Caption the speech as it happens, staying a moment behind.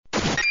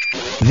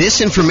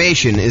This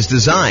information is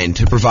designed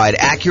to provide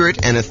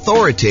accurate and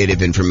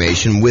authoritative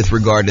information with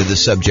regard to the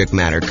subject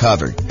matter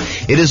covered.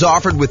 It is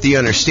offered with the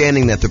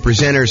understanding that the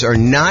presenters are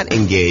not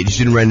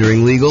engaged in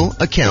rendering legal,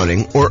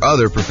 accounting, or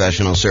other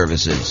professional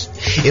services.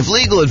 If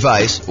legal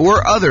advice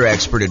or other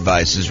expert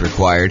advice is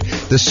required,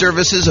 the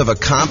services of a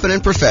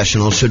competent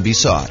professional should be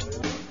sought.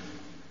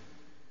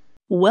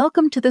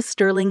 Welcome to the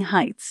Sterling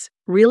Heights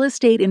Real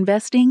Estate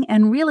Investing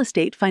and Real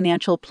Estate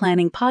Financial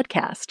Planning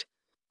Podcast.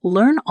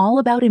 Learn all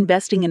about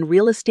investing in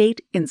real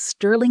estate in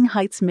Sterling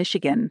Heights,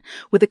 Michigan,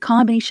 with a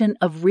combination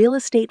of real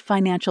estate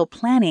financial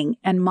planning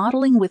and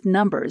modeling with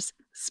numbers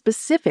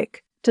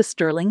specific to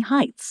Sterling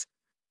Heights,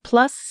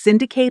 plus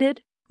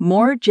syndicated,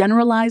 more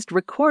generalized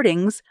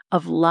recordings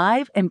of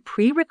live and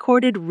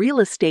pre-recorded real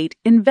estate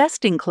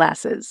investing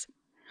classes.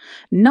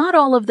 Not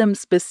all of them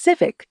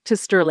specific to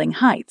Sterling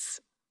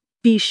Heights.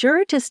 Be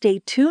sure to stay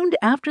tuned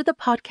after the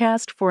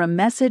podcast for a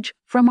message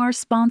from our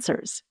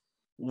sponsors.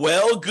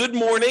 Well, good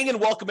morning and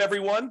welcome,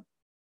 everyone.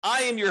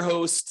 I am your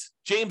host,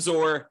 James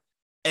Orr,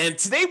 and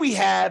today we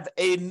have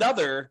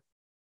another,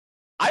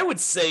 I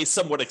would say,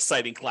 somewhat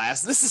exciting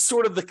class. This is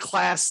sort of the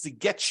class to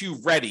get you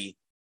ready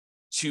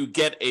to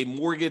get a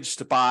mortgage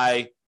to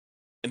buy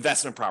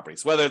investment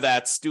properties, whether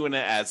that's doing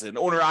it as an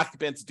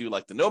owner-occupant to do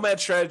like the nomad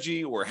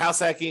strategy or house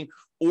hacking,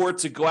 or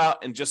to go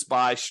out and just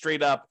buy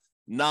straight up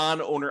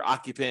non-owner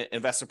occupant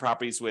investment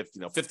properties with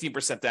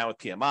 15% down with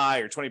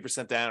PMI or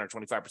 20% down or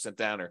 25%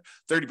 down or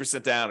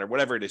 30% down or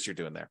whatever it is you're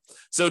doing there.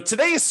 So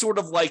today is sort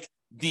of like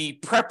the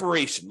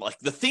preparation, like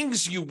the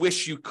things you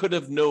wish you could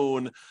have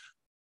known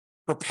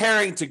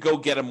preparing to go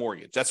get a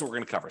mortgage. That's what we're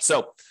going to cover.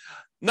 So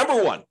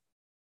number one,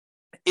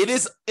 it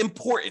is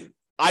important,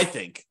 I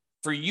think,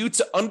 for you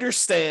to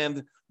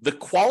understand the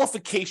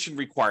qualification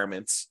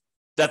requirements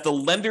that the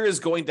lender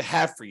is going to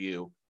have for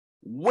you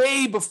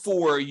way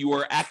before you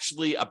are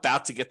actually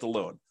about to get the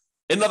loan.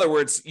 In other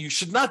words, you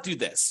should not do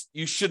this.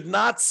 You should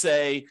not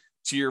say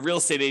to your real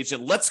estate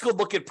agent, let's go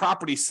look at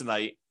properties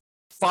tonight,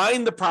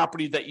 find the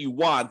property that you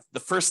want the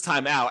first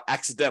time out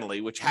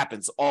accidentally, which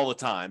happens all the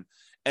time,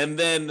 and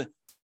then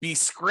be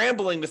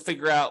scrambling to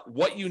figure out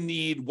what you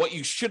need, what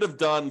you should have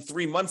done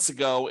 3 months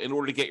ago in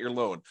order to get your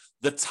loan.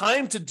 The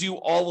time to do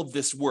all of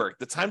this work,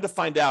 the time to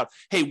find out,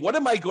 hey, what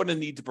am I going to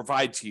need to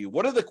provide to you?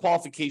 What are the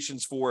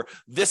qualifications for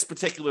this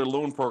particular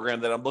loan program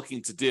that I'm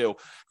looking to do?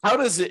 How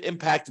does it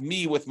impact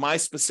me with my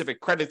specific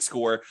credit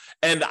score?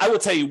 And I will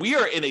tell you, we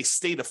are in a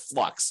state of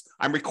flux.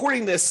 I'm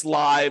recording this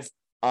live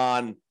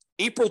on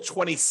April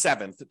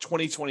 27th,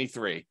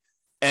 2023.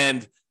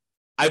 And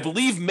I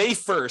believe May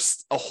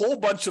 1st, a whole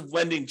bunch of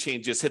lending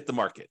changes hit the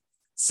market.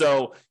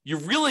 So you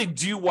really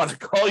do want to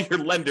call your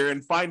lender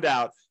and find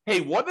out,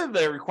 hey, what are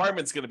the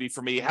requirements going to be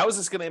for me? How is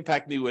this going to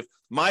impact me with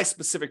my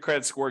specific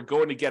credit score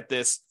going to get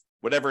this,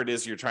 whatever it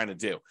is you're trying to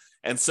do?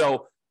 And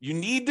so you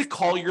need to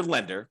call your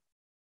lender.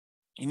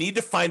 You need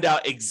to find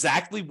out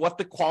exactly what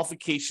the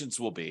qualifications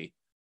will be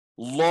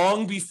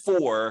long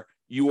before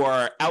you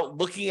are out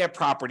looking at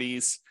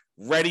properties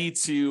ready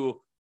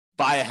to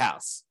buy a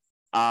house.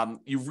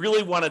 You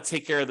really want to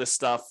take care of this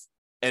stuff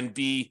and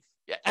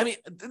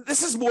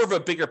this is more of a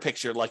bigger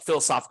picture, like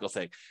philosophical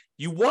thing.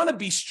 You want to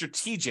be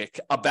strategic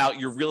about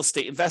your real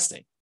estate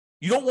investing.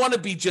 You don't want to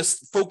be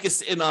just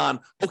focused in on,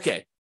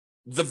 okay,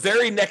 the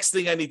very next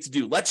thing I need to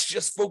do, let's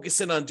just focus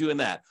in on doing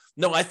that.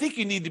 No, I think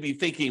you need to be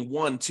thinking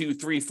 1, 2,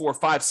 3, 4,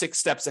 5, 6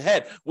 steps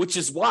ahead, which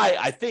is why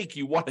I think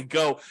you want to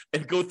go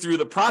through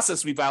the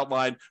process we've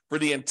outlined for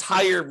the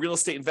entire real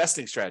estate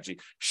investing strategy.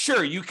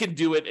 Sure, you can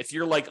do it if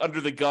you're like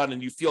under the gun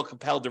and you feel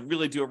compelled to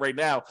really do it right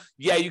now.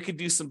 Yeah, you can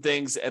do some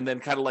things and then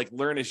kind of like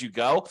learn as you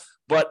go.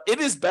 But it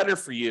is better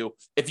for you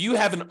if you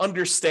have an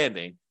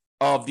understanding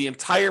of the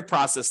entire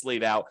process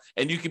laid out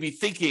and you can be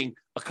thinking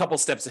a couple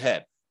steps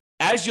ahead.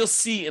 As you'll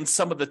see in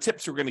some of the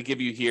tips we're going to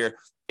give you here,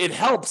 it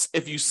helps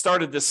if you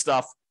started this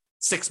stuff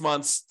 6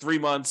 months, 3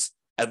 months,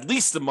 at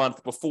least a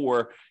month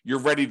before you're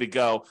ready to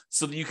go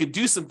so that you can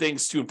do some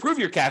things to improve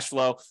your cash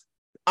flow,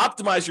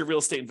 optimize your real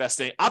estate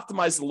investing,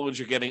 optimize the loans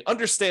you're getting,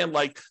 understand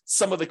like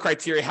some of the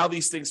criteria, how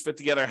these things fit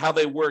together, how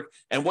they work,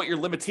 and what your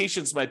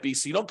limitations might be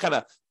so you don't kind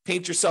of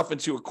paint yourself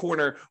into a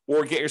corner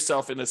or get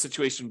yourself in a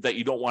situation that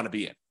you don't want to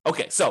be in.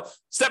 Okay, so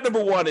step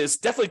number one is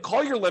definitely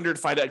call your lender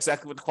to find out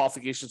exactly what the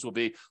qualifications will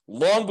be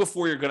long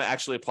before you're going to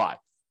actually apply.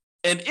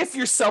 And if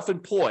you're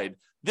self-employed,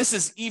 this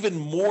is even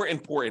more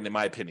important, in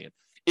my opinion.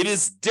 It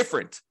is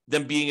different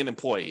than being an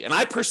employee. And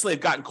I personally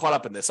have gotten caught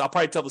up in this. I'll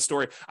probably tell the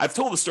story. I've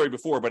told the story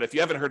before, but if you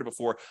haven't heard it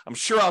before, I'm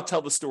sure I'll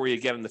tell the story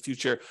again in the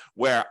future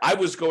where I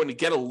was going to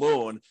get a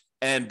loan.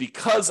 And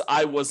because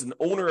I was an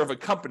owner of a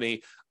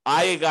company,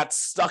 I got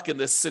stuck in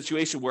this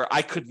situation where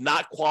I could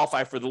not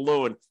qualify for the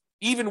loan,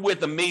 even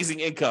with amazing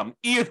income,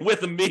 even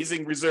with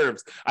amazing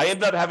reserves. I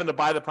ended up having to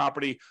buy the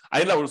property.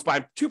 I ended up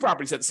buying 2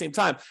 properties at the same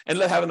time. I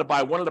ended up having to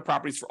buy one of the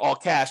properties for all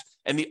cash.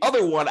 And the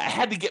other one, I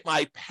had to get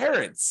my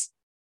parents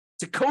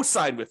to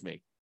co-sign with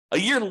me. A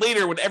year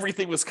later, when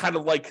everything was kind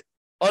of like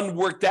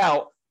unworked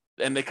out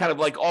and they kind of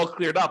like all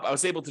cleared up, I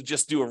was able to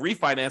just do a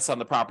refinance on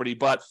the property.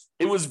 But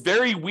it was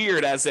very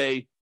weird as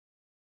a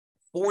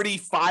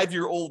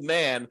 45-year-old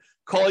man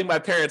calling my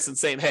parents and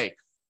saying, hey,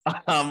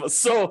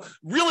 so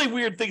really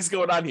weird things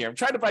going on here. I'm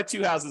trying to buy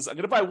 2 houses. I'm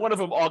going to buy one of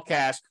them all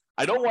cash.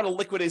 I don't want to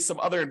liquidate some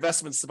other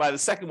investments to buy the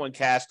second one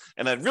cash,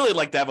 and I'd really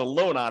like to have a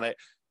loan on it.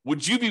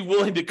 Would you be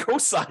willing to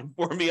co-sign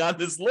for me on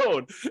this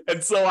loan?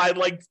 And so I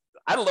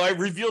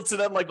revealed to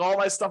them like all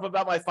my stuff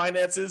about my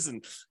finances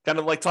and kind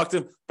of like talk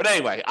to them. But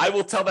anyway, I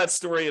will tell that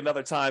story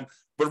another time.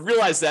 But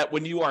realize that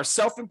when you are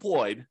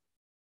self-employed,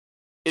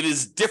 it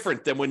is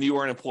different than when you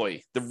are an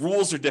employee. The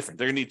rules are different.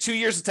 They're going to need 2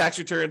 years of tax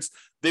returns.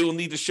 They will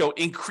need to show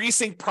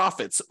increasing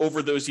profits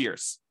over those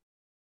years.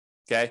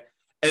 Okay.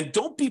 And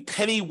don't be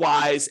penny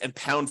wise and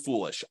pound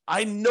foolish.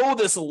 I know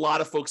there's a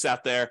lot of folks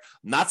out there,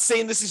 I'm not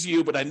saying this is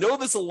you, but I know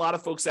there's a lot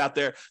of folks out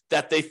there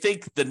that they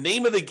think the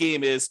name of the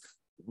game is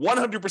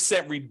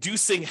 100%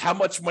 reducing how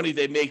much money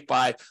they make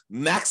by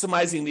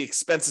maximizing the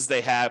expenses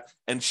they have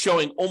and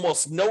showing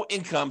almost no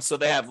income, so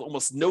they have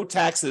almost no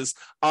taxes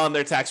on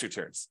their tax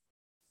returns.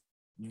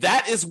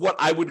 That is what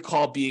I would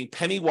call being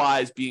penny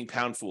wise, being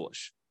pound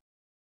foolish.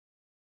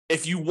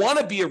 If you want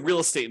to be a real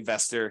estate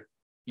investor,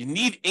 you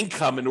need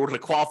income in order to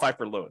qualify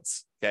for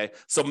loans, okay?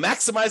 So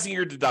maximizing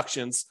your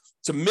deductions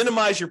to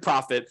minimize your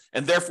profit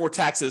and therefore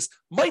taxes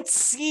might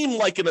seem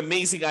like an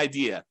amazing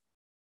idea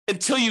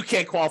until you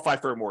can't qualify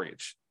for a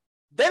mortgage.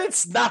 Then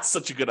it's not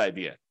such a good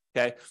idea,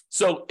 okay?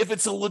 So if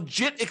it's a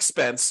legit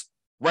expense,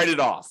 write it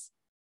off.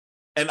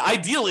 And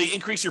ideally,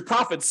 increase your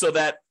profits so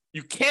that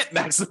you can't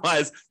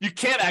maximize, you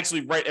can't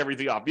actually write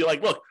everything off. Be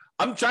like, look,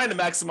 I'm trying to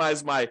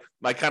maximize my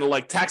kind of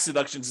like tax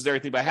deductions and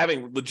everything by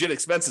having legit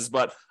expenses,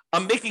 but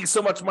I'm making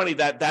so much money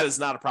that that is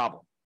not a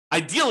problem.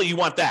 Ideally, you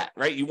want that,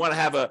 right? You want to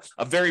have a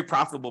very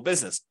profitable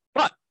business,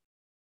 but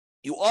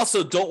you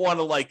also don't want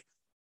to like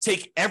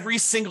take every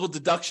single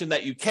deduction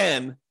that you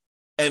can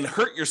and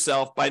hurt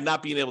yourself by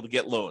not being able to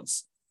get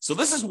loans. So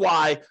this is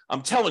why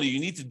I'm telling you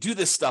need to do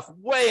this stuff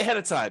way ahead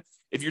of time.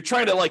 If you're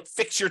trying to like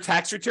fix your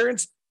tax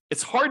returns,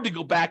 it's hard to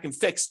go back and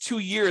fix 2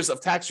 years of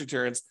tax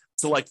returns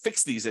to like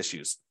fix these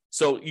issues.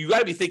 So you got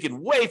to be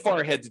thinking way far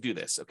ahead to do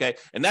this, okay?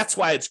 And that's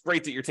why it's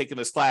great that you're taking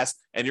this class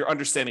and you're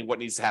understanding what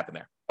needs to happen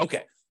there.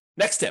 Okay,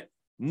 next tip,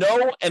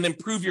 know and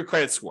improve your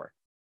credit score.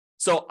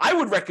 So I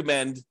would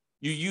recommend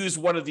you use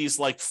one of these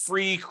like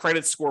free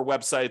credit score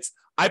websites.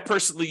 I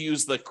personally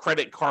use the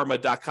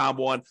creditkarma.com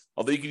one,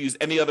 although you can use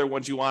any other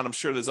ones you want. I'm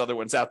sure there's other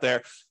ones out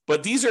there,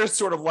 but these are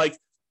sort of like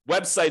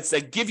websites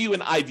that give you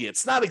an idea.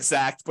 It's not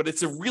exact, but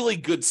it's a really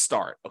good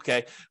start,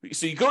 okay?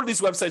 So you go to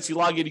these websites, you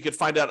log in, you can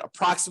find out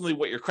approximately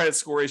what your credit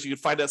score is. You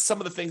can find out some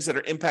of the things that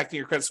are impacting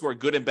your credit score,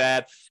 good and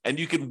bad, and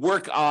you can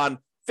work on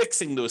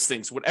fixing those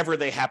things, whatever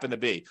they happen to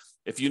be.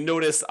 If you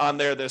notice on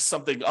there's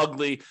something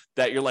ugly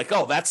that you're like,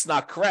 oh, that's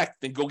not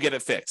correct, then go get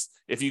it fixed.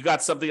 If you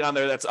got something on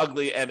there that's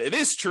ugly and it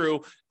is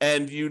true,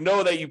 and you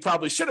know that you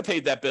probably should have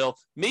paid that bill,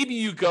 maybe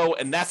you go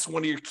and that's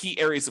one of your key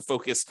areas of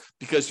focus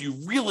because you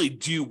really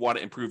do want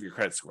to improve your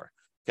credit score.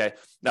 Okay.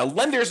 Now,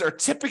 lenders are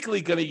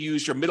typically going to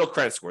use your middle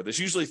credit score. There's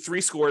usually 3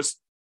 scores.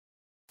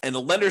 And the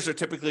lenders are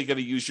typically going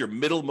to use your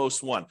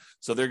middlemost one.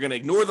 So they're going to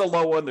ignore the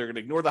low one, they're going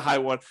to ignore the high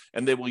one,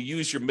 and they will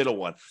use your middle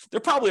one.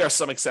 There probably are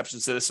some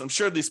exceptions to this. I'm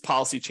sure these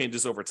policy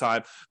changes over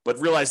time, but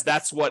realize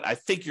that's what I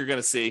think you're going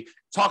to see.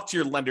 Talk to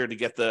your lender to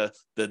get the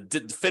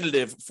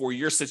definitive for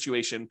your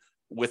situation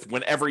with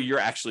whenever you're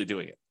actually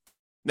doing it.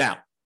 Now,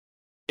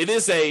 it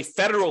is a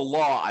federal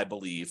law, I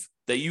believe,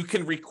 that you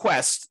can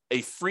request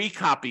a free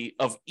copy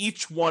of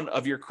each one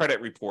of your credit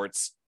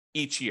reports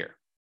each year.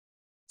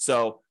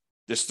 So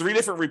there's 3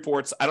 different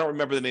reports. I don't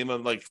remember the name of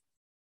them, like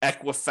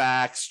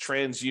Equifax,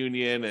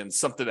 TransUnion, and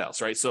something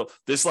else, right? So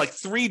there's like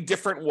 3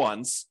 different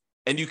ones,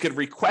 and you can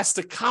request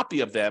a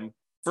copy of them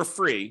for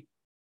free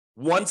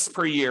once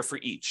per year for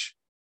each.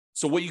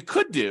 So what you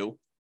could do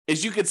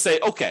is you could say,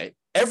 okay,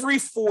 every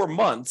 4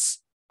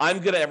 months, I'm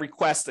going to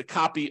request a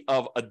copy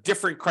of a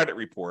different credit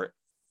report,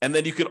 and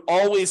then you could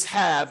always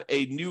have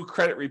a new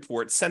credit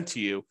report sent to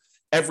you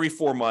every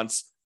 4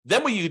 months.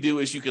 Then what you do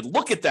is you could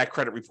look at that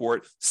credit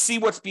report, see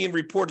what's being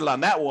reported on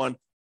that one,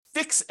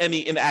 fix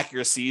any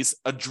inaccuracies,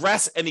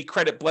 address any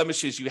credit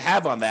blemishes you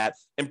have on that,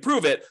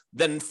 improve it.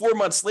 Then 4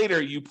 months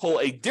later, you pull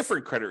a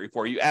different credit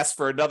report. You ask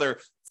for another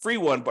free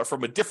one, but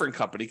from a different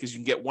company because you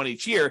can get one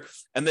each year.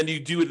 And then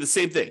you do the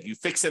same thing. You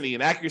fix any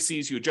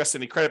inaccuracies, you address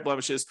any credit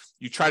blemishes,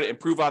 you try to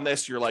improve on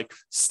this. You're like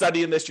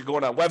studying this, you're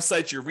going on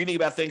websites, you're reading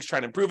about things,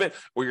 trying to improve it,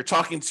 or you're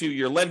talking to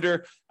your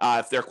lender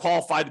if they're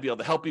qualified to be able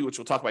to help you, which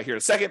we'll talk about here in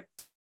a second.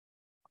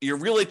 You're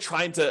really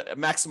trying to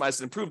maximize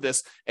and improve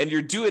this, and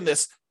you're doing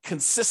this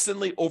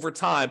consistently over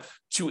time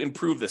to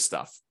improve this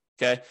stuff,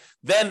 okay?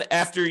 Then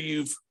after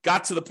you've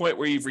got to the point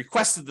where you've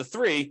requested the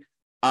 3,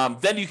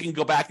 then you can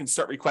go back and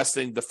start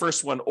requesting the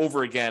first one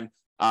over again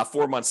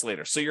 4 months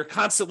later. So you're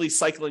constantly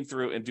cycling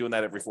through and doing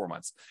that every 4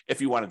 months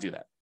if you want to do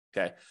that,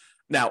 okay?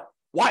 Now,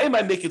 why am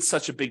I making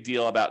such a big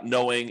deal about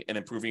knowing and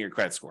improving your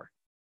credit score?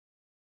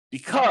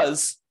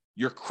 Because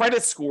your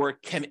credit score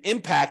can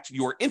impact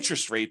your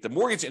interest rate, the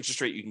mortgage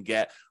interest rate you can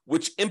get,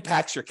 which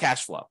impacts your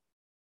cash flow.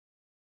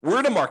 We're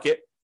in a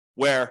market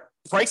where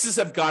prices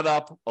have gone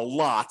up a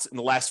lot in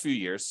the last few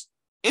years.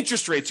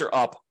 Interest rates are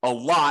up a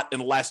lot in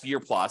the last year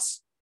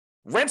plus.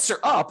 Rents are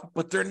up,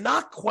 but they're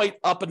not quite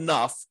up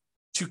enough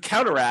to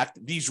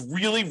counteract these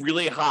really,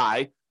 really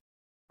high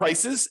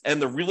prices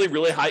and the really,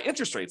 really high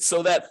interest rates,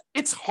 so that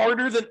it's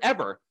harder than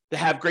ever to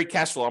have great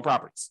cash flow on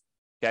properties.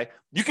 Okay.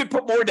 You can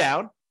put more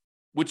down,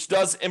 which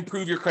does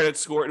improve your credit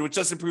score, and which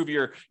does improve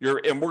your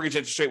mortgage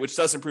interest rate, which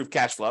does improve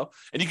cash flow.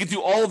 And you can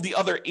do all of the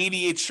other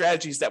 88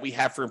 strategies that we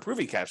have for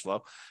improving cash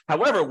flow.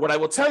 However, what I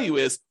will tell you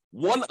is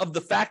one of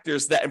the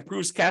factors that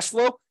improves cash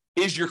flow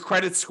is your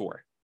credit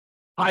score.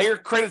 Higher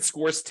credit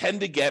scores tend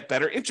to get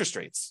better interest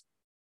rates.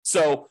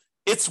 So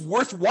it's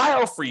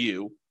worthwhile for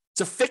you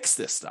to fix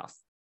this stuff,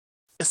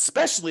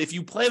 especially if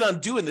you plan on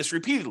doing this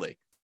repeatedly.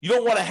 You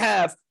don't want to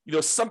have,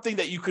 something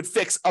that you could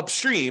fix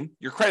upstream,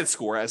 your credit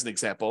score, as an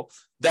example,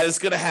 that is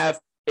going to have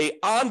an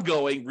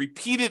ongoing,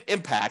 repeated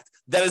impact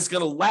that is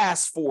going to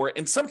last for,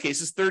 in some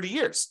cases, 30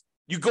 years.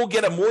 You go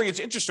get a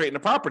mortgage interest rate in a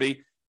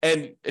property,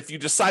 and if you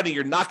decide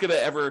you're not going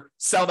to ever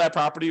sell that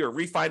property or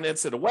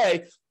refinance it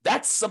away,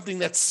 that's something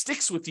that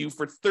sticks with you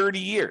for 30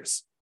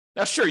 years.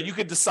 Now, sure, you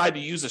could decide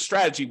to use a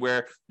strategy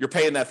where you're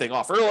paying that thing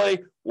off early,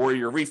 or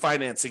you're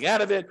refinancing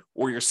out of it,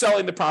 or you're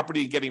selling the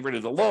property and getting rid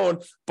of the loan.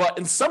 But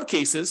in some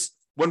cases,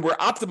 when we're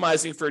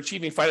optimizing for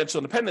achieving financial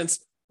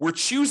independence, we're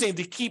choosing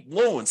to keep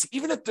loans,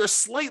 even if they're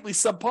slightly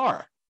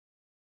subpar.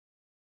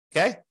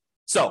 Okay?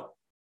 So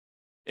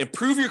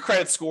improve your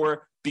credit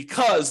score,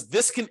 because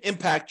this can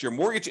impact your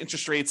mortgage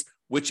interest rates,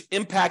 which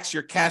impacts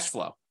your cash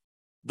flow.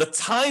 The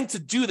time to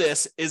do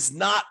this is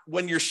not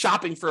when you're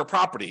shopping for a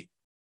property.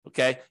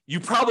 Okay,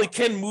 you probably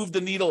can move the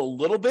needle a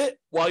little bit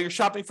while you're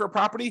shopping for a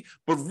property,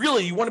 but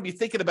really you want to be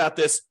thinking about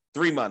this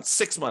 3 months,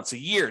 6 months, a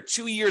year,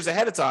 2 years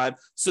ahead of time,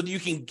 so that you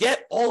can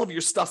get all of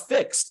your stuff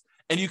fixed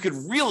and you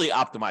can really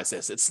optimize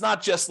this. It's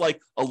not just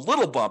like a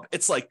little bump,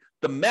 it's like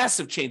the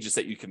massive changes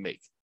that you can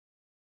make.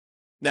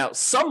 Now,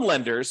 some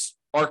lenders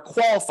are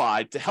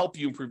qualified to help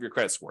you improve your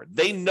credit score.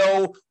 They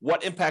know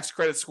what impacts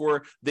credit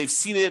score. They've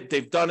seen it,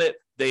 they've done it.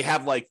 They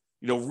have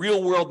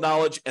real world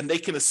knowledge, and they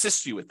can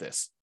assist you with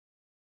this.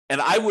 And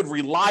I would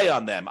rely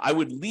on them. I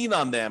would lean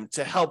on them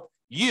to help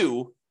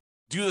you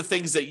do the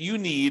things that you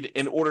need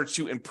in order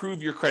to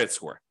improve your credit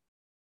score.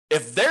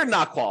 If they're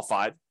not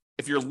qualified,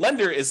 if your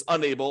lender is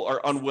unable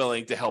or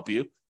unwilling to help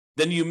you,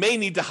 then you may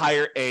need to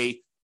hire a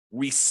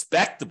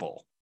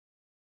respectable,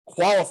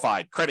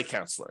 qualified credit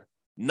counselor,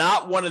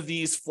 not one of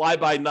these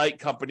fly-by-night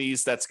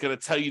companies that's going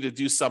to tell you to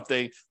do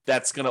something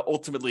that's going to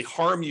ultimately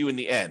harm you in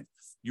the end.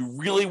 You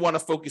really want to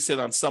focus in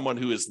on someone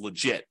who is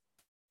legit.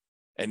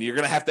 And you're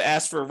going to have to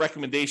ask for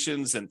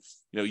recommendations and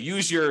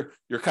use your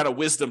kind of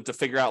wisdom to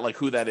figure out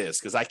who that is,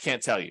 because I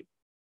can't tell you.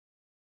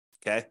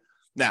 Okay.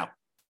 Now,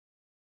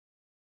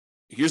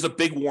 here's a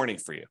big warning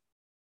for you.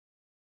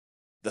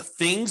 The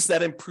things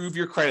that improve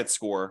your credit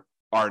score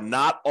are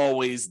not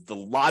always the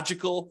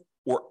logical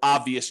or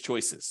obvious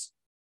choices.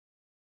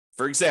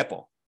 For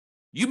example,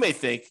 you may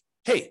think,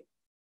 hey,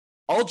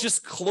 I'll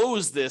just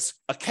close this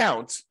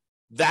account.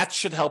 That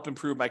should help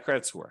improve my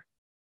credit score.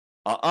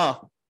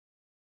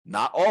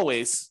 Not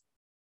always.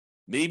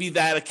 Maybe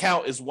that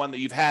account is one that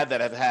you've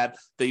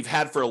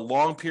had for a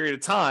long period of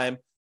time,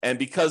 and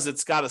because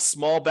it's got a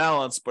small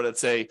balance, but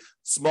it's a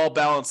small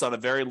balance on a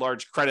very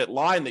large credit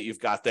line that you've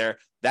got there,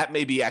 that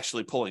may be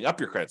actually pulling up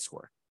your credit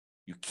score.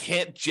 You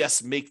can't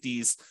just make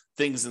these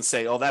things and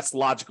say, oh, that's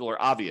logical or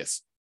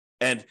obvious.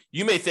 And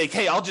you may think,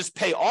 hey, I'll just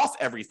pay off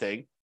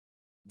everything.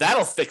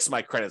 That'll fix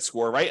my credit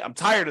score, right? I'm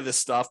tired of this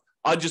stuff.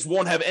 I just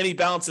won't have any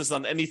balances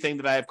on anything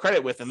that I have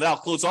credit with, and then I'll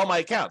close all my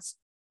accounts.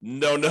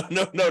 No.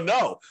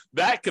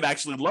 That could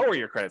actually lower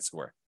your credit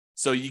score.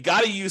 So you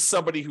got to use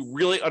somebody who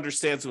really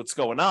understands what's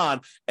going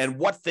on and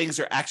what things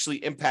are actually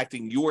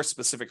impacting your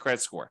specific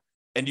credit score.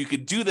 And you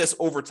could do this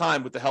over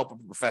time with the help of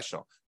a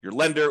professional, your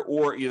lender,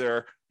 or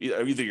either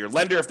your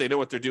lender if they know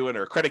what they're doing,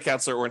 or a credit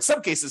counselor, or in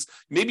some cases,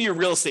 maybe your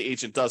real estate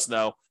agent does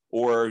know,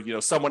 or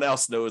someone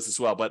else knows as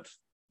well. But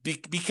be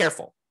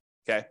careful.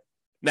 Okay.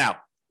 Now,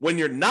 when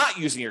you're not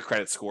using your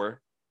credit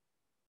score,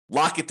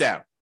 lock it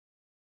down.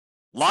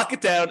 Lock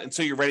it down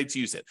until you're ready to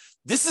use it.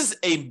 This is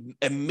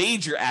a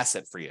major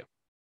asset for you.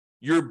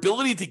 Your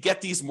ability to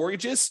get these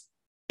mortgages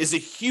is a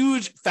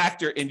huge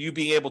factor in you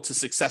being able to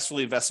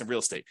successfully invest in real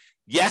estate.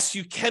 Yes,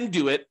 you can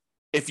do it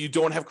if you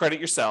don't have credit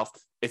yourself,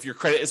 if your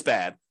credit is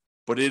bad,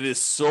 but it is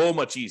so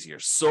much easier,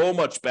 so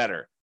much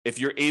better if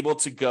you're able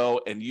to go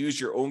and use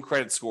your own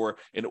credit score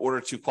in order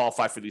to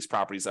qualify for these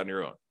properties on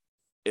your own.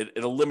 It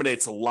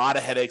eliminates a lot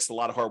of headaches, a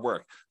lot of hard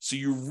work. So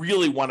you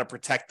really want to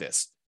protect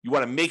this. You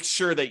want to make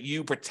sure that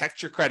you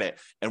protect your credit.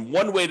 And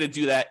one way to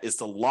do that is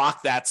to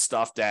lock that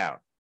stuff down.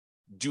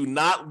 Do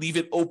not leave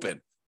it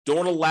open.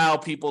 Don't allow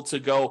people to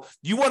go.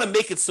 You want to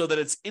make it so that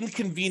it's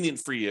inconvenient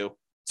for you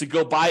to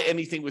go buy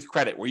anything with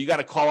credit, where you got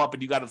to call up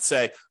and you got to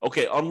say,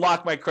 okay,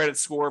 unlock my credit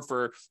score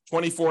for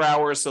 24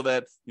 hours so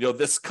that,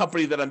 this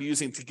company that I'm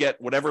using to get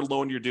whatever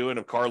loan you're doing,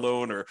 a car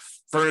loan or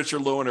furniture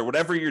loan or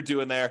whatever you're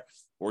doing there,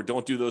 or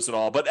don't do those at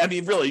all. But I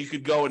mean, really, you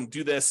could go and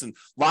do this and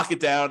lock it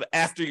down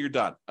after you're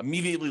done.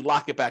 Immediately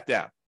lock it back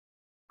down.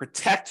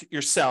 Protect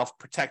yourself,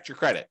 protect your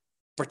credit.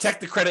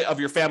 Protect the credit of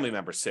your family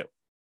members too.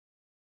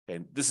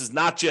 And this is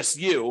not just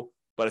you,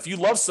 but if you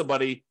love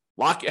somebody,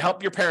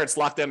 help your parents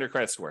lock down their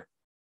credit score,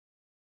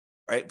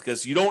 right?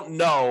 Because you don't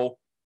know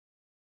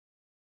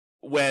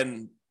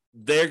when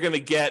they're going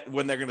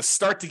to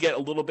start to get a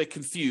little bit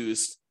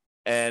confused,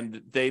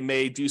 and they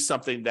may do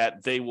something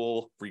that they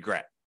will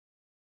regret.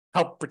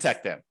 Help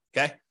protect them,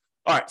 okay?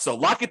 All right, so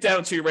lock it down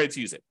until you're ready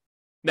to use it.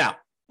 Now,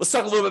 let's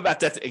talk a little bit about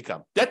debt to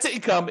income. Debt to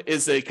income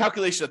is a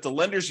calculation that the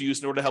lenders use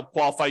in order to help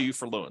qualify you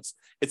for loans.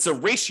 It's a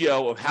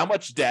ratio of how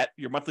much debt,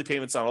 your monthly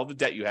payments on all the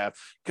debt you have,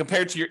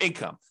 compared to your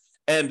income.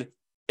 And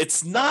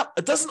it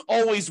doesn't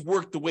always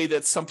work the way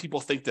that some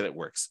people think that it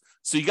works.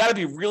 So you got to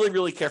be really,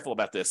 really careful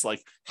about this.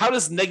 Like, how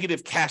does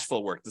negative cash flow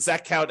work? Does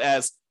that count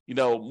as,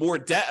 more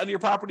debt on your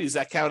property? Does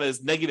that count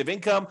as negative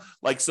income?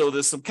 So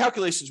there's some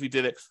calculations we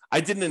did it.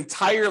 I did an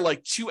entire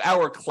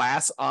 2-hour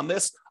class on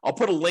this. I'll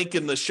put a link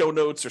in the show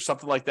notes or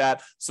something like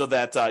that so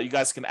that you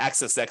guys can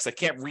access that, because I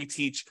can't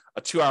reteach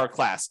a 2-hour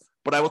class.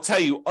 But I will tell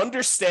you,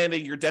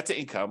 understanding your debt to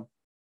income,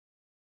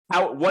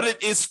 what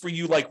it is for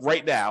you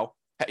right now,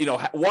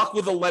 walk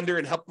with a lender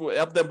and help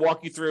them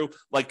walk you through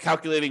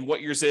calculating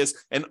what yours is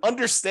and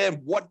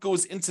understand what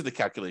goes into the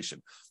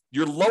calculation.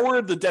 Your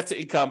lower the debt to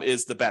income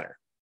is, the better.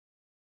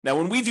 Now,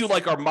 when we do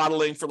our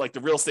modeling for the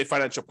real estate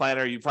financial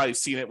planner, you've probably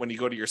seen it when you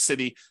go to your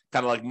city,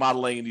 kind of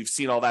modeling, and you've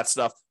seen all that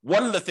stuff.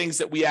 One of the things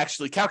that we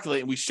actually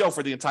calculate and we show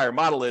for the entire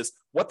model is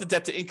what the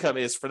debt to income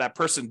is for that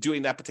person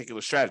doing that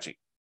particular strategy.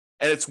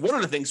 And it's one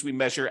of the things we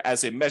measure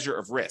as a measure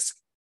of risk.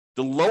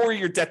 The lower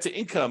your debt to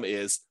income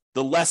is,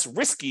 the less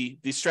risky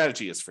the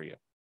strategy is for you.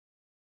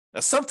 Now,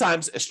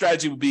 sometimes a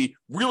strategy would be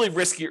really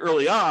risky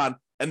early on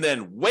and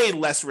then way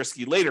less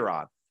risky later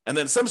on. And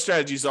then some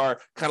strategies are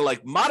kind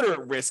of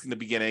moderate risk in the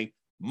beginning,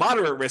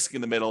 moderate risk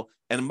in the middle,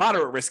 and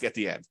moderate risk at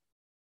the end.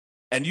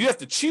 And you have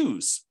to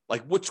choose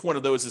which one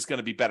of those is going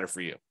to be better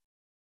for you.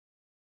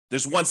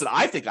 There's ones that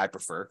I think I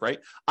prefer, right?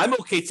 I'm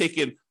okay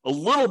taking a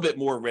little bit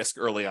more risk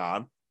early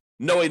on,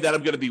 knowing that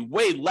I'm going to be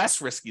way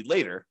less risky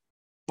later.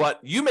 But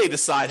you may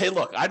decide, hey,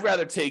 look, I'd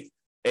rather take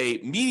a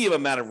medium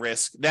amount of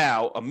risk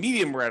now, a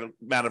medium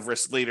amount of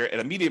risk later, and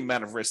a medium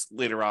amount of risk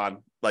later on,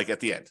 at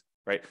the end,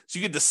 right? So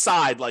you can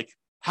decide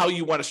how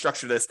you want to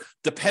structure this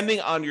depending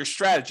on your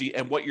strategy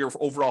and what your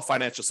overall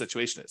financial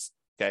situation is,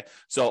 okay?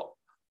 So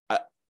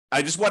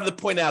I just wanted to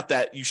point out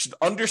that you should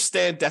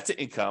understand debt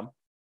to income,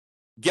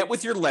 get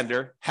with your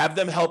lender, have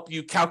them help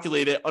you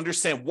calculate it,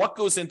 understand what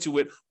goes into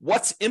it,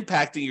 what's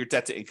impacting your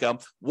debt to income,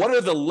 what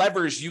are the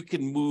levers you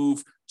can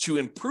move to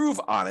improve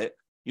on it.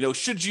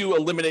 Should you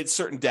eliminate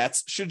certain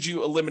debts? Should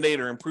you eliminate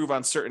or improve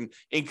on certain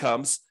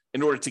incomes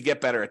in order to get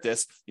better at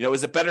this?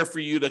 Is it better for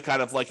you to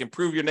kind of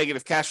improve your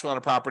negative cash flow on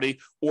a property,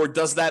 or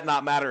does that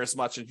not matter as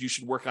much and you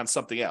should work on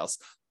something else?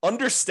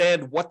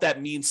 Understand what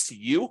that means to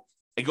you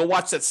and go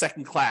watch that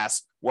second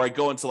class where I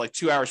go into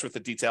 2 hours worth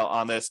of detail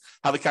on this,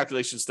 how the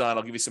calculation is done.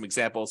 I'll give you some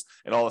examples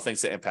and all the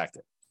things that impact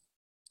it.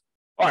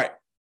 All right.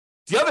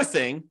 The other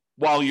thing,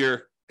 while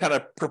you're kind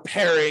of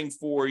preparing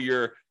for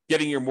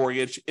getting your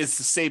mortgage, is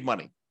to save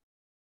money.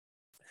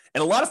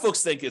 And a lot of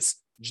folks think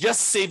it's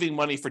just saving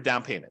money for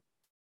down payment.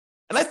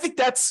 And I think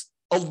that's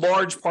a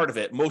large part of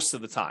it most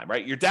of the time,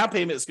 right? Your down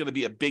payment is going to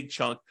be a big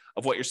chunk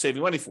of what you're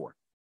saving money for.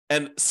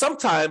 And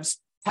sometimes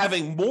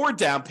having more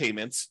down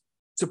payments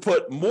to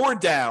put more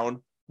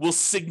down will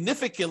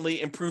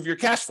significantly improve your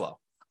cash flow.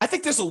 I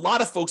think there's a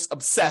lot of folks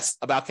obsessed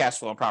about cash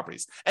flow on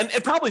properties, and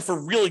probably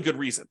for really good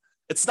reason.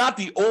 It's not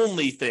the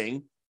only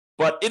thing,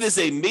 but it is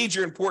a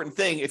major important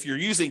thing if you're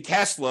using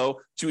cash flow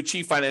to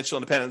achieve financial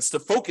independence, to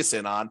focus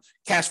in on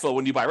cash flow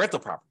when you buy rental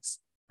properties,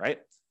 right?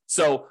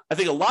 So I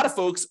think a lot of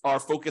folks are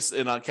focused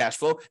in on cash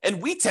flow,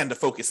 and we tend to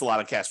focus a lot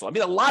on cash flow. I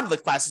mean, a lot of the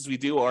classes we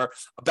do are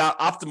about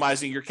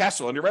optimizing your cash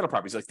flow on your rental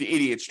properties, like the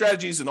 88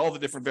 strategies and all the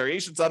different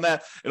variations on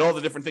that and all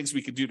the different things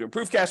we could do to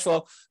improve cash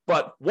flow.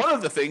 But one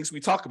of the things we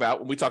talk about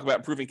when we talk about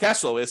improving cash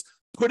flow is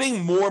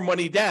putting more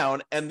money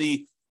down and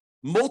the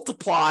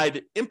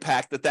multiplied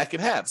impact that can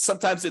have.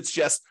 Sometimes it's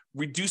just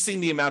reducing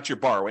the amount you're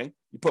borrowing.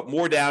 You put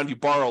more down, you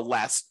borrow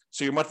less,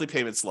 so your monthly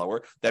payment's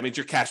lower. That means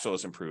your cash flow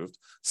is improved.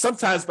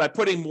 Sometimes by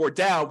putting more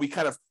down, we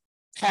kind of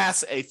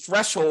pass a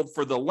threshold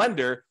for the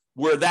lender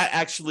where that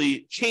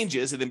actually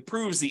changes and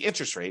improves the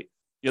interest rate.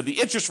 The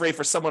interest rate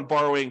for someone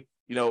borrowing,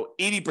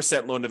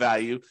 80% loan to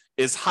value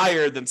is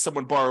higher than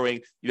someone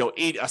borrowing, a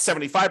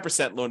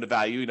 75% loan to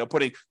value,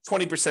 putting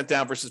 20%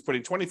 down versus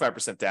putting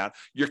 25% down.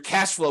 Your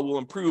cash flow will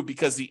improve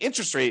because the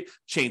interest rate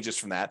changes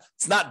from that.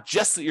 It's not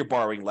just that you're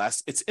borrowing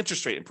less, it's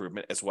interest rate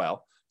improvement as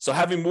well. So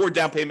having more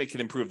down payment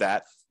can improve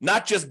that.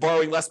 Not just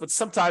borrowing less, but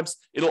sometimes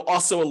it'll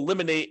also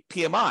eliminate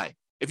PMI.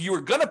 If you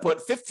were going to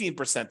put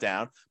 15%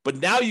 down, but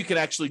now you can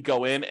actually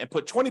go in and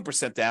put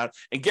 20% down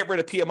and get rid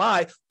of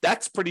PMI,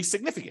 that's pretty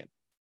significant.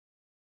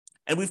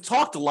 And we've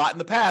talked a lot in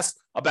the past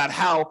about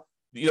how,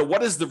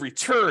 what is the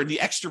return,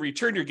 the extra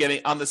return you're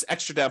getting on this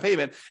extra down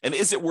payment, and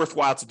is it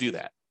worthwhile to do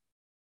that?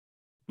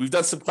 We've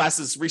done some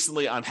classes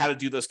recently on how to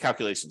do those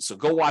calculations, so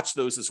go watch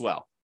those as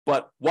well.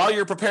 But while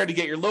you're preparing to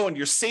get your loan,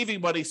 you're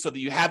saving money so that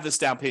you have this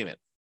down payment.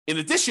 In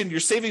addition, you're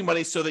saving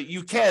money so that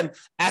you can,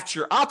 at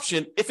your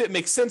option, if it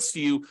makes sense to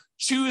you,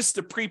 choose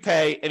to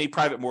prepay any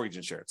private mortgage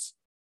insurance.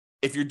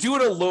 If you're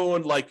doing a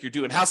loan like you're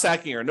doing house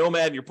hacking or a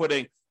Nomad, and you're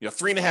putting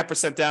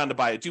 3.5% down to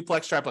buy a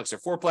duplex, triplex, or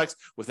fourplex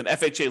with an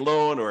FHA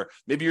loan, or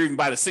maybe you're even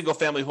buying a single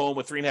family home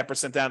with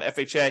 3.5% down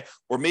FHA,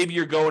 or maybe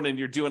you're going and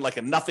you're doing like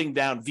a nothing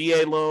down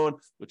VA loan,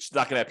 which is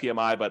not going to have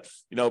PMI, but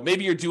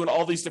maybe you're doing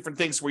all these different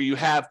things where you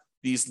have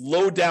these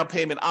low down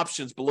payment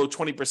options below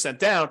 20%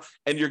 down,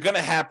 and you're going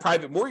to have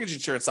private mortgage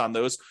insurance on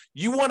those.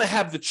 You want to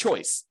have the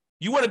choice.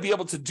 You want to be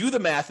able to do the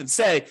math and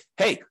say,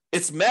 hey,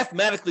 it's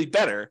mathematically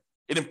better.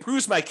 It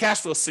improves my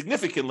cash flow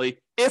significantly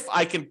if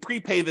I can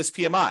prepay this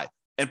PMI.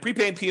 And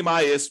prepaying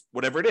PMI is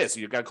whatever it is.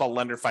 You've got to call a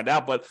lender and find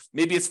out, but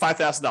maybe it's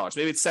 $5,000,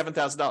 maybe it's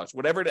 $7,000,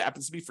 whatever it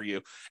happens to be for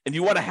you. And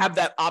you want to have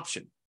that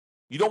option.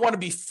 You don't want to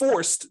be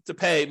forced to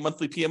pay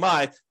monthly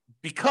PMI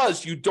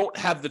because you don't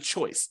have the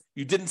choice.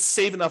 You didn't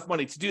save enough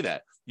money to do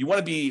that. You want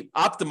to be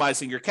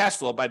optimizing your cash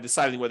flow by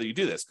deciding whether you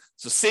do this.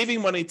 So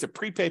saving money to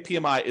prepay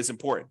PMI is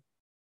important.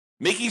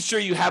 Making sure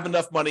you have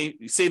enough money,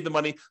 you save the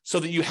money so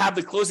that you have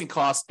the closing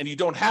costs and you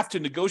don't have to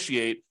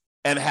negotiate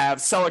and have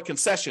seller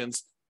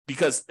concessions,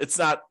 because it's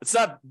not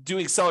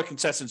doing seller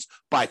concessions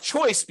by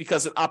choice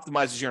because it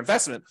optimizes your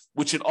investment,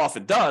 which it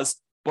often does,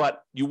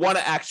 but you want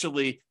to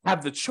actually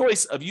have the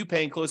choice of you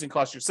paying closing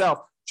costs yourself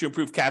to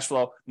improve cash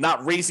flow,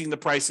 not raising the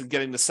price and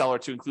getting the seller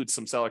to include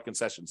some seller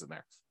concessions in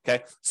there.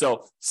 Okay,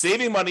 so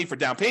saving money for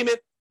down payment,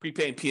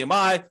 prepaying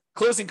PMI,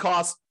 closing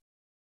costs,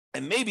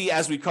 and maybe,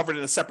 as we covered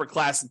in a separate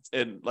class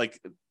and like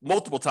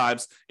multiple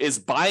times, is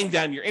buying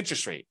down your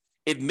interest rate.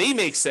 It may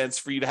make sense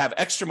for you to have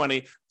extra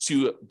money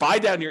to buy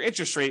down your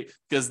interest rate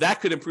because that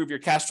could improve your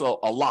cash flow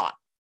a lot.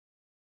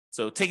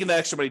 So taking that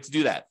extra money to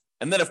do that.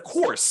 And then, of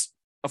course,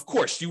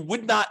 you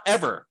would not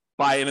ever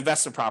buy an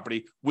investment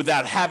property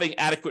without having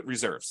adequate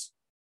reserves.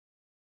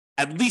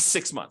 At least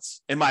 6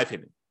 months, in my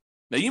opinion.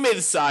 Now, you may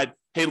decide,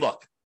 hey,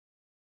 look,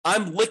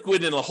 I'm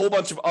liquid in a whole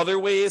bunch of other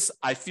ways.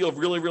 I feel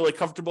really, really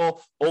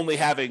comfortable only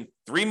having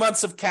 3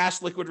 months of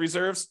cash liquid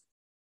reserves.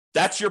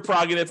 That's your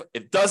prerogative.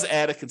 It does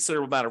add a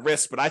considerable amount of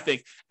risk, but I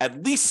think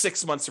at least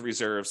 6 months of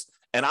reserves.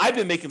 And I've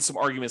been making some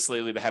arguments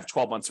lately to have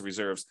 12 months of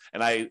reserves.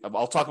 And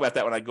I'll talk about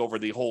that when I go over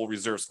the whole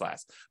reserves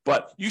class.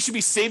 But you should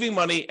be saving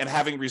money and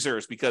having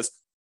reserves because,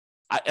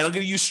 and I'm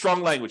going to use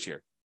strong language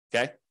here,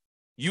 okay?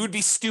 You would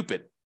be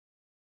stupid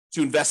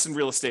to invest in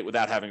real estate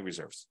without having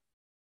reserves,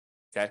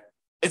 okay?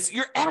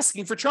 You're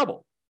asking for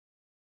trouble.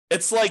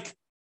 It's like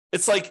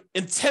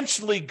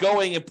intentionally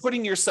going and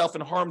putting yourself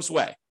in harm's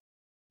way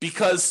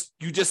because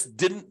you just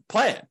didn't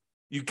plan.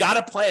 You got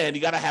to plan.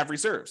 You got to have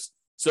reserves.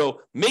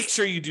 So make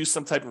sure you do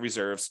some type of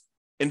reserves,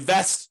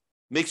 invest,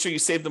 make sure you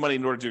save the money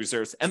in order to do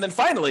reserves. And then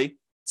finally,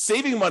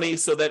 saving money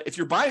so that if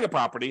you're buying a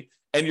property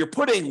and you're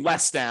putting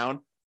less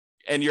down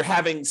and you're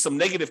having some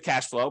negative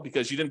cash flow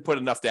because you didn't put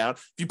enough down.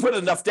 If you put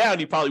enough down,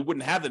 you probably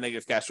wouldn't have the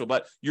negative cash flow,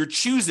 but you're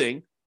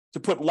choosing to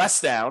put less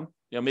down.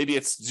 Maybe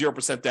it's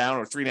 0% down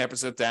or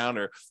 3.5% down,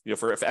 or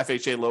for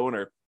FHA loan,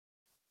 or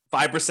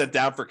 5%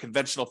 down for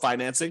conventional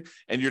financing,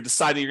 and you're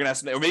deciding you're going to have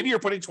some, or maybe you're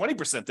putting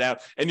 20% down,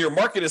 and your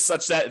market is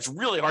such that it's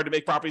really hard to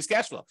make properties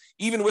cash flow,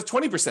 even with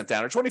 20%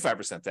 down or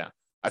 25% down.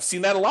 I've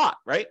seen that a lot,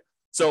 right?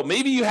 So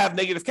maybe you have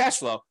negative cash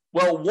flow.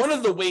 Well, one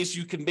of the ways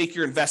you can make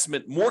your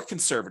investment more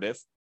conservative,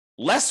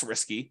 less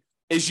risky,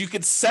 is you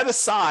can set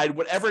aside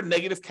whatever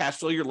negative cash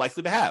flow you're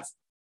likely to have,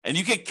 and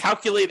you can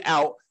calculate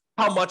out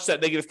how much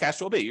that negative cash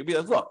flow will be. You'll be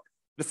like, look,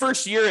 the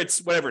first year, it's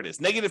whatever it is,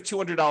 negative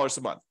 $200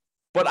 a month.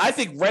 But I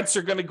think rents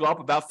are going to go up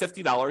about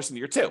 $50 in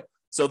year two.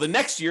 So the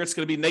next year, it's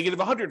going to be negative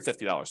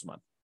 $150 a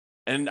month.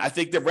 And I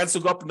think that rents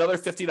will go up another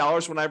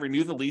 $50 when I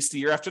renew the lease the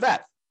year after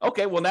that.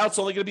 Okay, well, now it's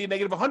only going to be a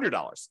negative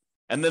 $100.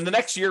 And then the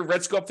next year,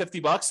 rents go up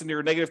 $50 and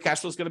your negative cash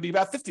flow is going to be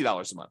about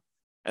 $50 a month.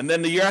 And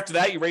then the year after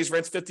that, you raise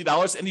rents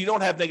 $50 and you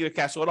don't have negative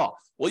cash flow at all.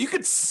 Well, you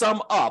could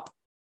sum up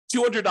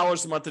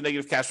 $200 a month in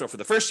negative cash flow for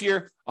the first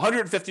year,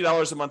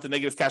 $150 a month in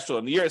negative cash flow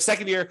in the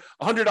second year,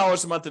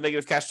 $100 a month in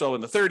negative cash flow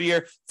in the third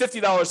year,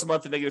 $50 a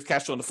month in negative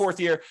cash flow in the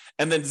fourth year,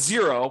 and then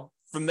zero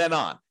from then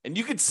on. And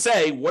you could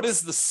say, what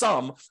is the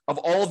sum of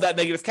all of that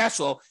negative cash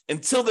flow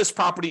until this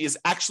property is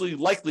actually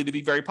likely to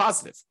be very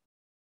positive?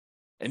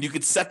 And you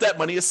could set that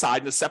money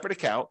aside in a separate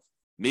account,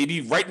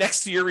 maybe right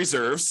next to your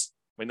reserves,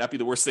 might not be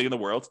the worst thing in the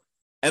world,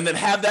 and then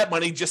have that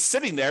money just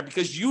sitting there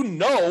because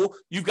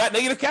you've got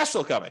negative cash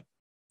flow coming.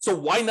 So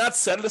why not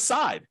set it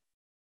aside?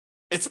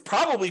 It's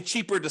probably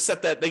cheaper to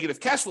set that negative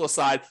cash flow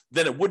aside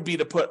than it would be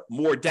to put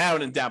more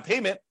down in down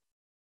payment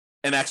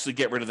and actually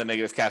get rid of the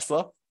negative cash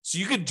flow. So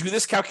you could do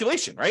this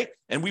calculation, right?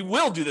 And we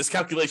will do this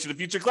calculation in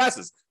future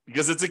classes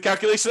because it's a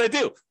calculation I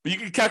do. But you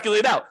can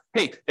calculate out,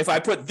 hey, if I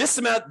put this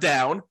amount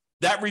down,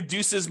 that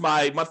reduces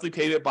my monthly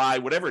payment by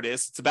whatever it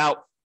is. It's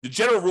about, the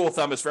general rule of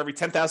thumb is for every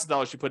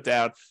 $10,000 you put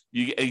down,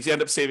 you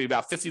end up saving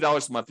about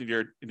 $50 a month in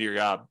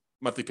your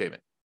monthly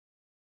payment.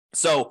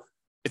 So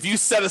if you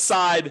set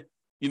aside,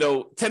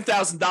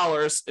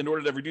 $10,000 in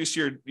order to reduce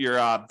your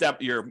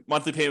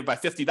monthly payment by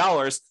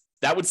 $50,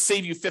 that would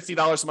save you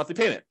 $50 a monthly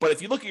payment. But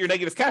if you look at your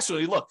negative cash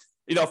flow,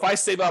 if I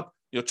save up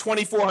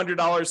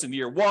 $2,400 in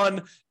year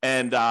one,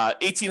 and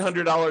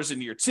 $1,800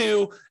 in year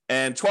two,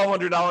 and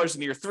 $1,200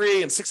 in year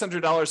three, and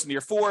 $600 in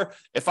year four.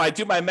 If I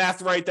do my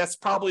math right, that's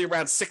probably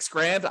around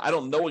 $6,000. I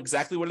don't know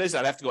exactly what it is.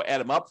 I'd have to go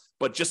add them up,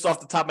 but just off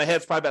the top of my head,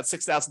 it's probably about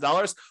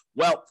 $6,000.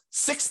 Well,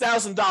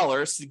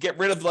 $6,000 to get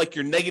rid of like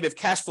your negative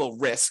cash flow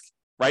risk,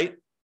 right?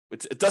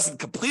 It doesn't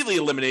completely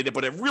eliminate it,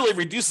 but it really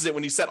reduces it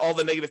when you set all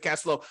the negative cash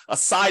flow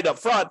aside up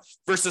front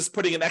versus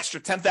putting an extra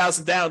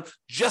 $10,000 down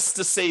just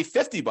to save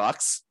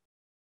 $50.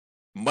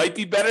 Might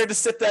be better to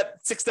set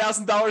that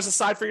 $6,000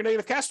 aside for your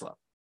negative cash flow.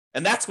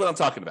 And that's what I'm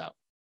talking about.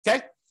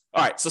 Okay.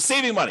 All right. So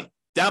saving money,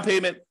 down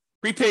payment,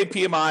 prepaid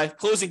PMI,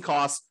 closing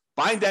costs,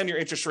 buying down your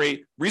interest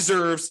rate,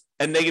 reserves,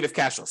 and negative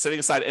cash flow, setting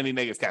aside any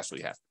negative cash flow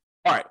you have.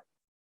 All right.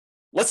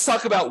 Let's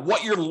talk about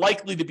what you're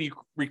likely to be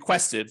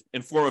requested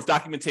in form of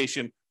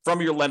documentation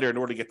from your lender in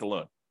order to get the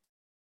loan.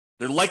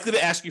 They're likely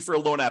to ask you for a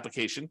loan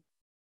application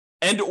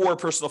and or a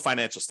personal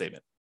financial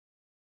statement.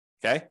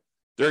 Okay.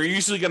 They're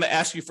usually going to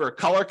ask you for a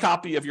color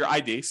copy of your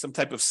ID, some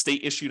type of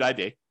state issued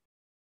ID,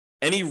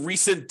 any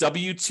recent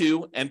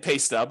W-2 and pay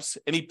stubs,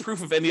 any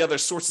proof of any other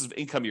sources of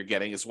income you're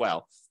getting as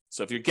well.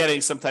 So if you're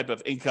getting some type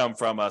of income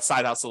from a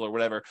side hustle or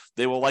whatever,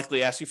 they will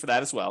likely ask you for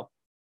that as well.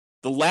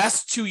 The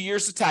last 2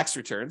 years of tax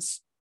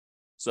returns.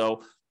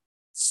 So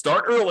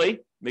start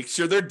early, make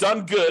sure they're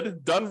done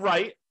good, done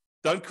right,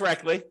 done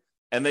correctly,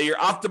 and that you're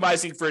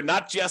optimizing for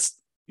not just,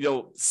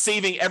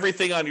 saving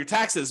everything on your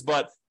taxes,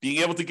 but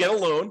being able to get a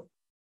loan.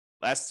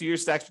 Last 2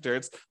 years tax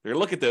returns, they're going to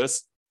look at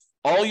those.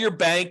 All your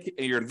bank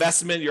and your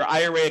investment, your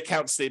IRA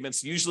account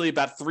statements, usually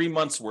about 3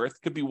 months worth.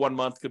 Could be 1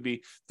 month, could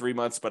be 3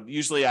 months, but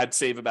usually I'd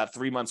save about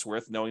 3 months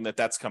worth, knowing that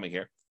that's coming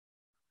here.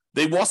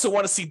 They also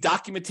want to see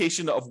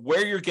documentation of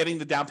where you're getting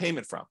the down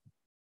payment from.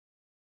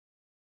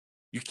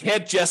 You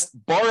can't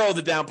just borrow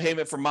the down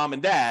payment from mom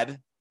and dad.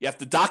 You have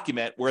to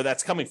document where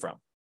that's coming from.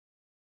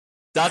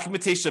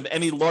 Documentation of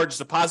any large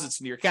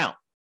deposits in your account.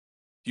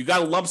 If you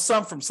got a lump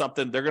sum from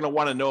something, they're going to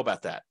want to know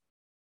about that.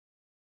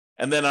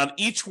 And then on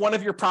each one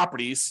of your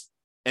properties,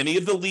 any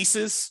of the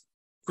leases,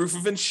 proof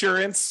of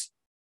insurance,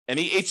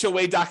 any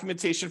HOA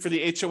documentation for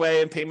the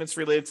HOA and payments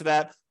related to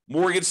that,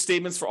 mortgage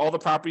statements for all the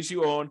properties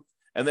you own.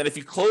 And then if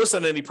you closed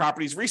on any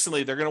properties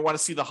recently, they're going to want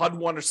to see the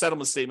HUD-1 or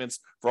settlement statements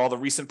for all the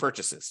recent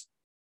purchases.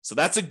 So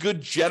that's a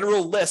good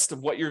general list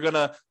of what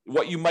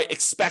you might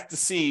expect to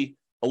see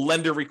a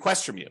lender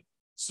request from you.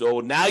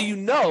 So now you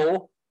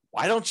know,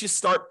 why don't you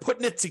start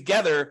putting it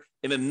together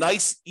in a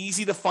nice,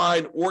 easy to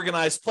find,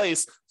 organized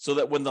place so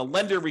that when the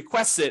lender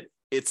requests it,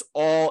 it's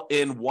all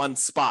in one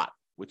spot,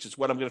 which is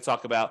what I'm going to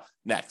talk about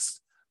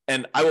next.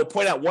 And I will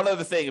point out one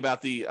other thing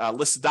about the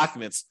list of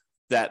documents,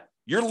 that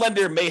your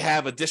lender may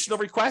have additional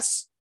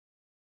requests.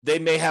 They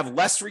may have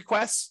less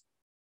requests.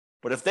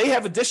 But if they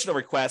have additional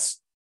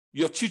requests,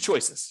 you have two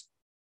choices.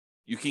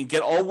 You can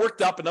get all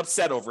worked up and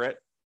upset over it.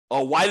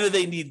 Oh, why do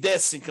they need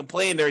this, and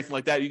complain and everything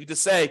like that? You can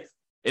just say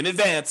in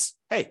advance,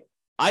 hey,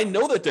 I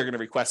know that they're going to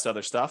request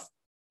other stuff.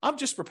 I'm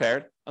just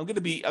prepared. I'm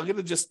going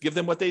to just give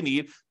them what they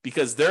need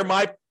because they're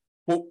my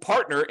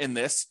partner in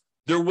this.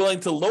 They're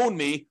willing to loan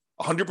me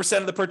 100%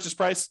 of the purchase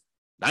price,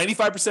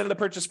 95% of the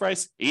purchase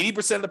price,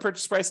 80% of the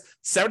purchase price,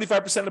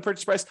 75% of the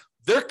purchase price.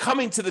 They're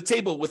coming to the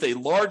table with a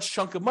large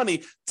chunk of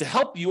money to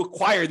help you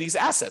acquire these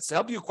assets, to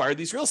help you acquire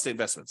these real estate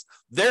investments.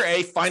 They're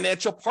a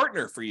financial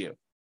partner for you.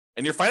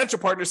 And your financial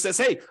partner says,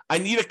 hey, I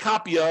need a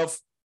copy of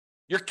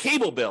your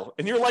cable bill.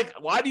 And you're like,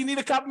 why do you need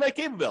a copy of my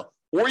cable bill?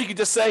 Or you could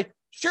just say,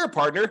 sure,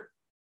 partner,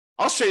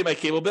 I'll show you my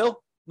cable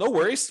bill. No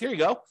worries. Here you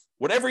go.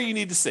 Whatever you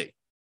need to see.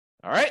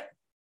 All right.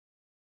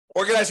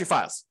 Organize your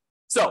files.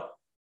 So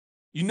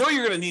you know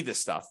you're going to need this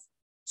stuff.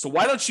 So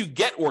why don't you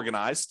get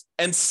organized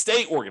and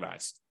stay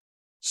organized?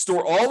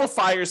 Store all the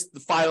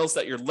files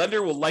that your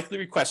lender will likely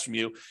request from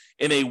you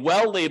in a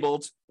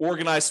well-labeled,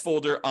 organized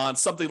folder on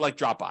something like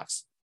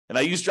Dropbox. And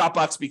I use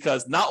Dropbox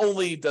because not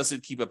only does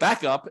it keep a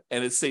backup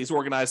and it stays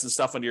organized and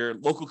stuff on your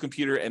local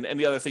computer and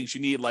any other things you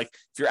need, like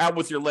if you're out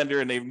with your lender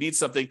and they need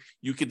something,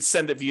 you can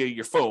send it via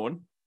your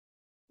phone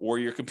or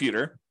your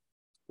computer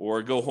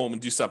or go home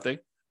and do something.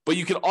 But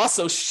you can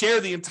also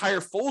share the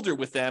entire folder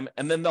with them,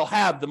 and then they'll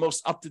have the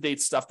most up-to-date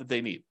stuff that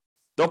they need.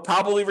 They'll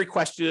probably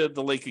request you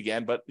the link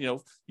again, but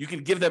you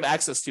can give them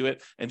access to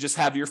it and just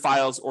have your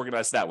files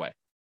organized that way.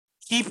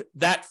 Keep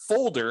that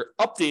folder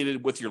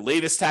updated with your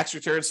latest tax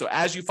return. So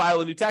as you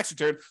file a new tax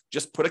return,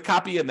 just put a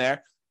copy in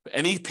there.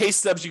 Any pay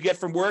stubs you get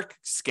from work,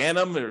 scan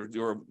them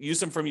or use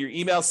them from your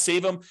email,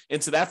 save them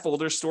into that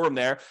folder, store them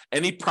there.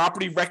 Any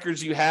property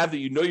records you have that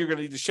you're going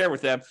to need to share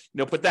with them,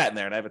 put that in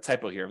there. And I have a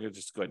typo here. I'm going to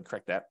just go ahead and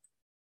correct that.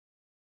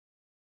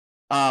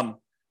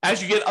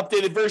 As you get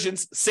updated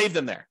versions, save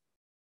them there.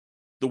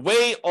 That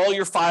way all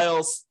your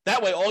files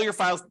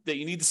that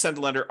you need to send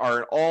to lender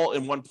are all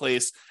in one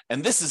place.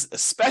 And this is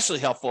especially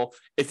helpful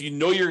if you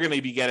know you're going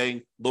to be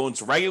getting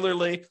loans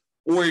regularly,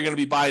 or you're going to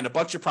be buying a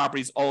bunch of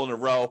properties all in a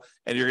row,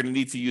 and you're going to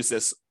need to use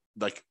this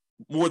like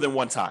more than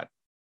one time.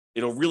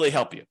 It'll really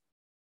help you.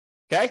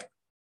 Okay?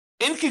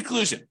 In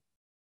conclusion,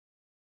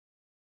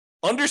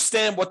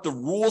 understand what the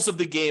rules of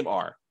the game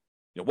are.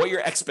 what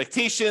your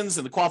expectations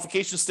and the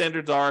qualification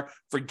standards are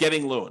for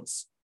getting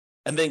loans.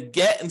 And then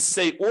get and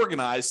stay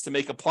organized to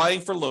make applying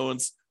for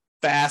loans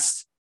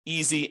fast,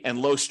 easy, and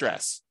low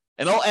stress.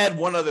 And I'll add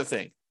one other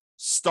thing.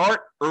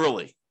 Start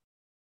early.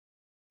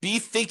 Be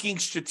thinking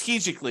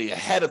strategically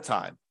ahead of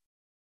time.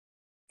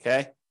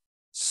 Okay?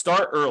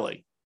 Start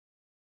early.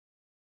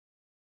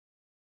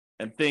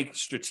 And think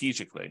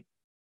strategically.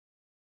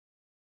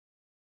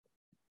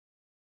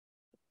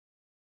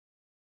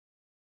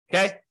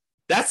 Okay?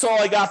 That's all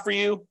I got for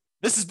you.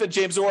 This has been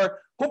James Orr.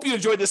 Hope you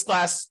enjoyed this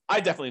class. I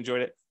definitely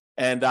enjoyed it.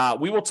 And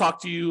we will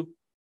talk to you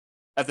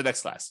at the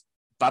next class.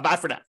 Bye-bye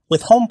for now.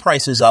 With home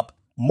prices up,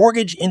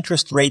 mortgage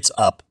interest rates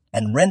up,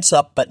 and rents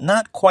up but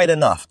not quite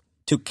enough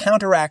to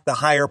counteract the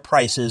higher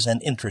prices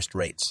and interest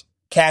rates,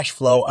 cash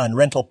flow on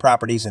rental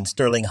properties in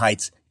Sterling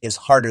Heights is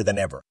harder than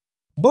ever.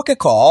 Book a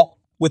call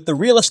with the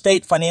Real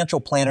Estate Financial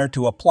Planner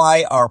to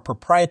apply our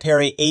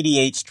proprietary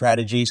 88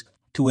 strategies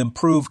to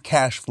improve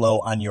cash flow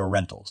on your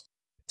rentals.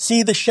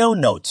 See the show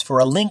notes for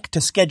a link to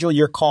schedule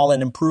your call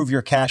and improve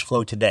your cash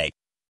flow today.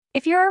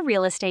 If you're a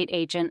real estate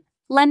agent,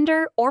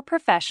 lender, or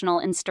professional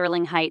in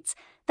Sterling Heights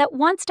that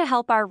wants to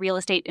help our real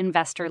estate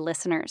investor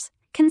listeners,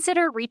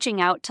 consider reaching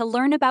out to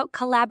learn about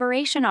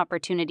collaboration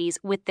opportunities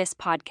with this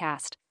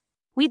podcast.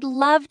 We'd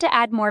love to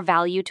add more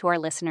value to our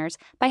listeners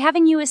by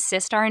having you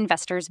assist our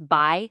investors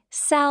buy,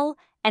 sell,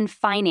 and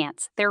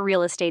finance their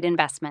real estate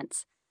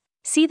investments.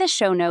 See the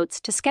show notes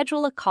to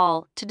schedule a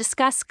call to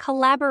discuss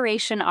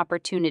collaboration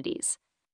opportunities.